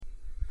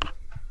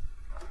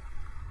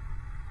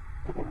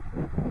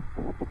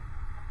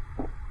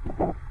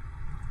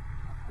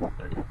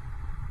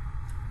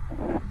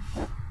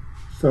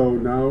So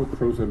now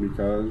Crozes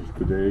Hermitage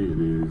today it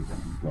is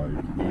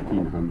like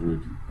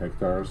 1,800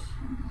 hectares,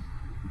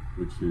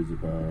 which is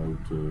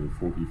about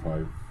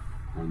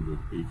 4,500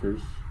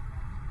 acres.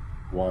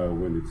 While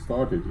when it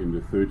started in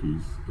the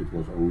 30s, it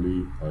was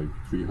only like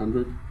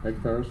 300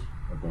 hectares,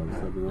 about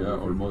 700. Yeah,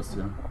 almost,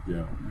 yeah.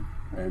 Yeah,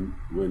 and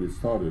when it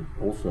started,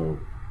 also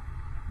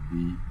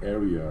the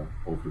area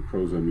of the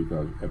Crozes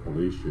Hermitage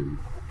appellation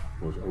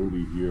was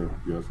only here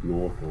just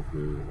north of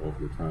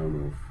the town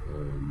of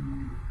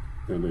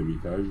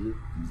Saint-Hermitage.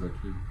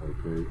 Exactly.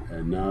 Okay,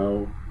 and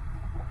now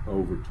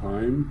over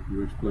time,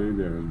 you explained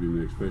there has been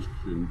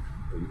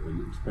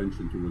an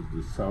expansion towards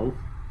the south,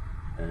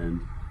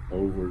 and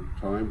over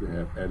time they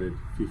have added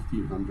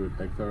 1,500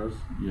 hectares.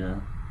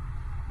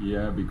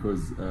 Yeah,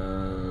 because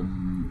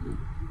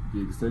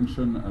the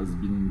extension has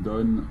been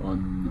done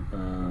on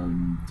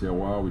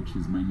terroir, which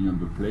is mainly on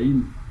the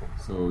plain,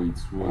 so it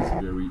was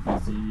very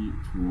easy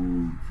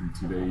to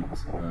cultivate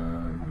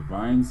the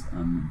vines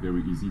and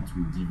very easy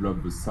to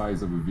develop the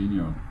size of a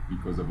vineyard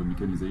because of the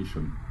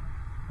mechanization.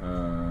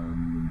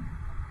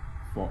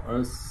 For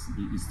us,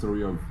 the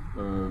history of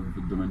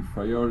the Domaine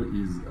Fayolle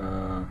is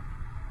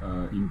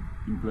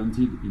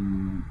implanted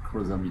in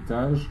Crozes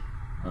Hermitage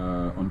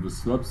on the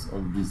slopes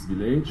of this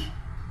village,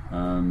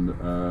 and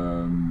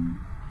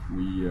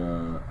we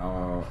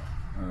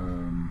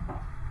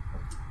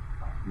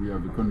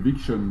have the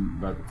conviction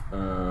that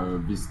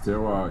this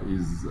terroir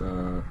is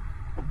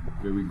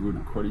very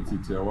good quality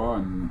terroir,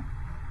 and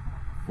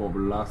for the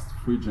last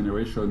 3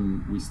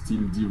 generations we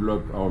still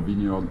develop our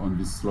vineyard on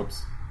these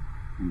slopes.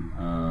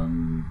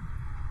 On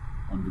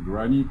the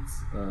granite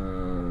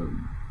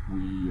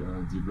we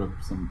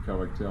develop some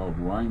character of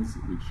wines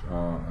which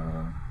are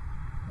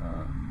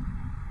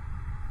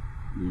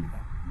with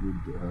good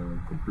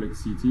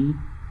complexity.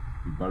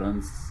 The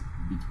balance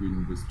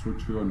between the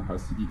structure and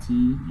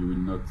acidity you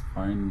will not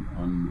find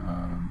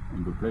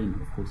on the plain,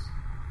 of course.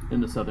 In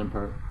the southern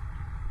part.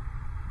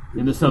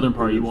 In the southern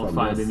part, you won't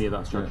find any of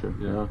that structure.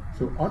 Yeah.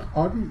 So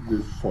are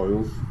the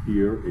soils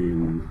here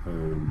in,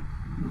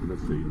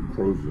 let's say, in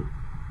Crozes,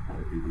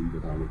 in the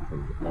town of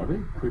Crozes, are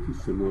they pretty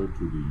similar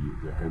to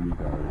the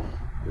Hermitage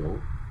Hill?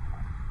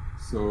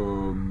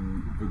 So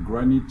the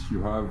granite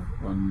you have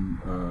on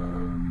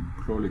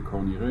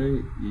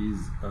Clos-les-Cornirets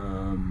is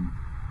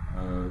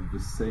the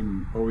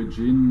same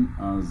origin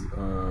as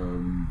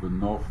the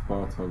north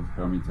part of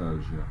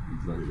Hermitage. Yeah,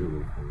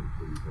 exactly.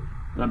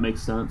 That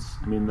makes sense.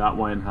 I mean, that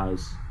wine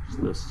has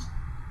just this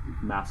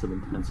massive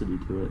intensity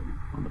to it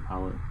on the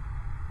palate,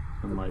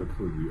 and like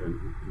absolutely, and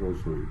it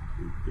also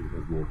it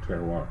has more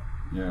terroir.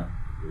 Yeah,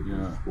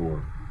 yeah.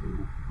 More.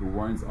 The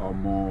wines are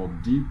more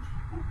deep.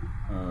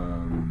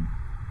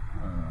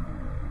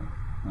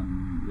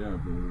 And yeah,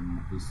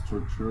 the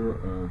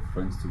structure,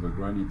 thanks to the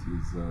granite,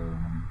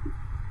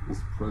 is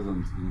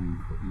present in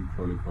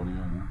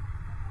Clos-les-Cornirets. Yeah?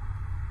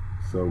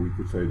 So we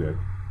could say that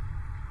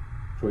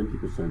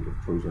 20% of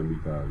Crozes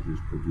Hermitage is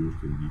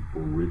produced in the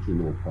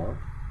original part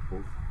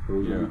of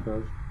Crozes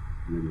Hermitage,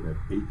 and then you have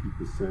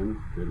 80%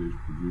 that is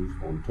produced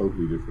on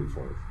totally different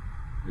soils.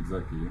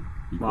 Exactly, yeah.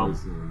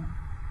 Because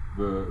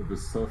the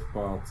soft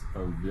part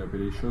of the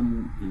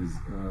appellation is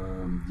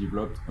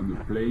developed on the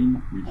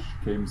plain, which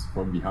comes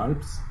from the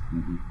Alps,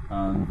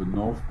 and the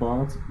north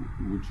part,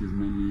 which is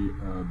mainly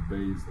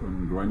based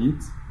on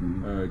granite,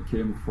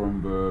 came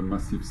from the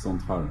Massif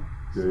Central.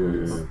 So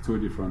it's two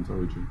different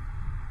origins.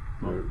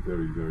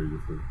 Very, very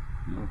different.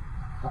 Yeah.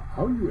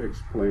 How do you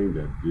explain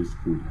that this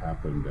could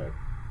happen, that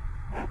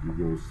you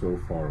go so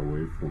far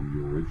away from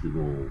the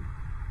original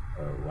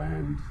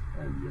land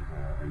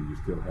and you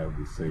still have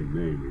the same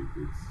name?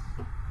 It's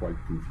quite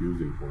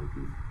confusing for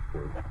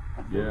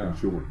a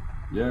consumer.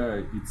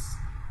 Yeah,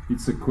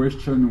 it's a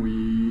question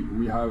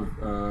we have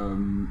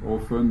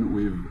often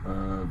with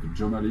the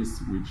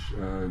journalists which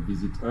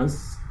visit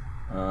us,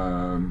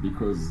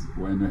 because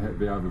when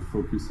they have a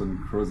focus on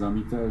Crozes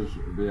Hermitage,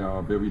 they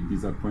are very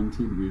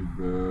disappointed with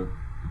the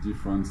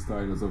different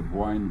styles of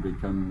wine they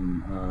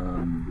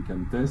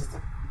can test.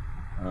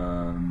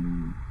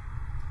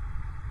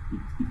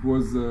 It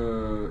was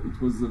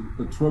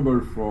a trouble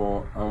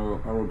for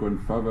our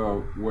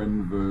grandfather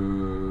when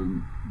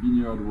the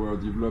vineyard were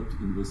developed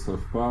in the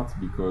south part,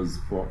 because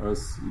for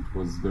us it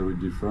was very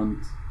different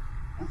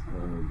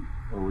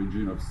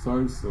origin of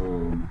soil.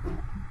 So,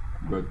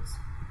 but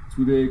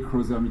today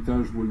Crozes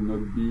Hermitage will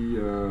not be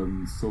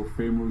so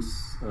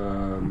famous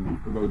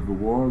about the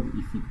world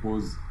if it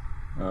was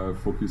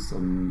focused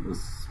on a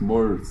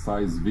small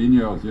size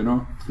vineyard, you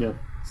know. Yeah.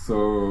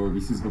 So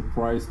this is the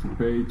price to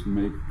pay to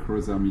make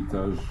Crozes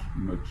Hermitage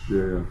much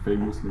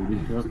famous, maybe.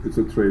 It's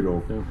a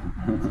trade-off. Yeah.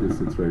 It's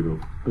a trade-off.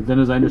 But then,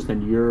 as I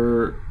understand,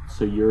 your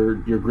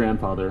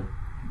grandfather,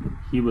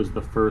 he was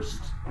the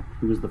first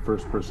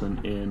person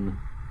in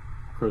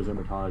Crozes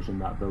Hermitage in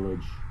that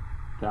village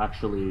to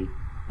actually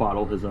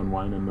bottle his own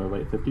wine in the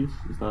late 50s.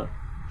 Is that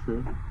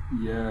True.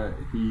 Yeah,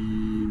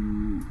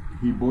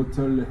 he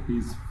bottled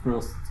his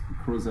first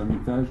Crozes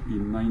Hermitage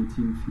in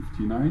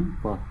 1959,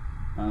 Wow.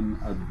 and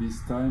at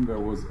this time there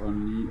was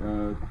only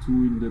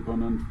 2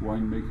 independent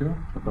winemakers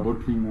Okay.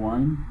 bottling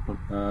wine,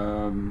 Okay.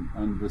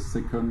 and the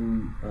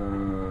second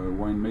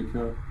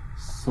winemaker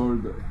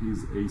sold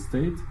his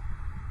estate.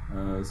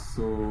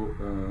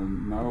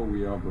 Now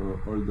we are the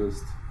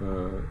oldest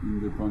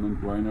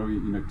independent winery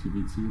in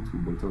activity to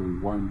bottle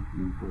wine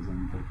in Crozes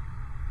Hermitage.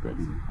 Great.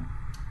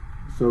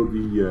 So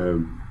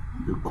the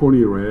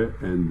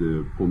Cornieret and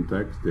the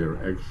Pontex, they're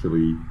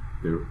actually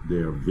they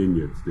are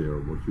vineyards. They are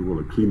what you call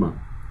a climat,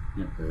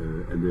 Yeah.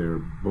 and they're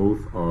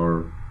both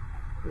are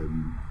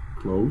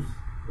close.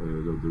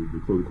 The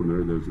Clos de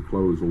Cornieret, there's a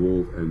clos is a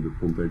walled, and the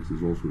Pontex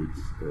is also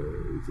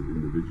it's an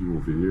individual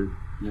vineyard.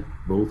 Yeah.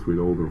 Both with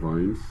older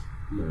vines,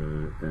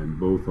 and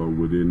both are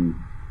within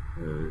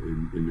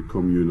in the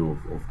commune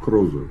of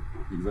Crozes.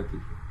 Exactly.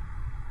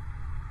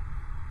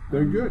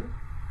 Very good.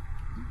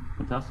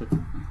 Fantastic.